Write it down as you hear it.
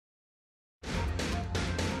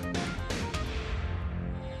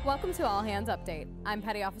Welcome to All Hands Update. I'm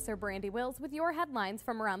Petty Officer Brandy Wills with your headlines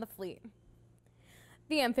from around the fleet.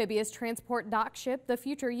 The amphibious transport dock ship, the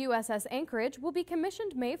future USS Anchorage, will be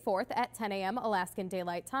commissioned May 4th at 10 a.m. Alaskan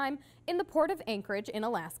Daylight Time in the port of Anchorage in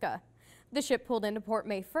Alaska. The ship pulled into port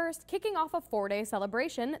May 1st, kicking off a 4-day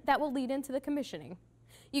celebration that will lead into the commissioning.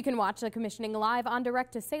 You can watch the commissioning live on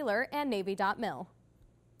Direct to Sailor and Navy.mil.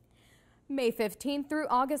 May 15th through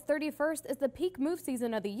August 31st is the peak move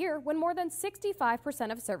season of the year when more than 65%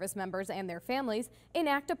 of service members and their families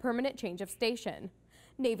enact a permanent change of station.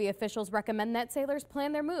 Navy officials recommend that sailors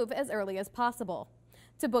plan their move as early as possible.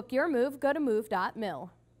 To book your move, go to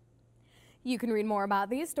move.mil. You can read more about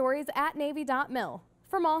these stories at Navy.mil.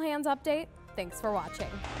 From All Hands Update, thanks for watching.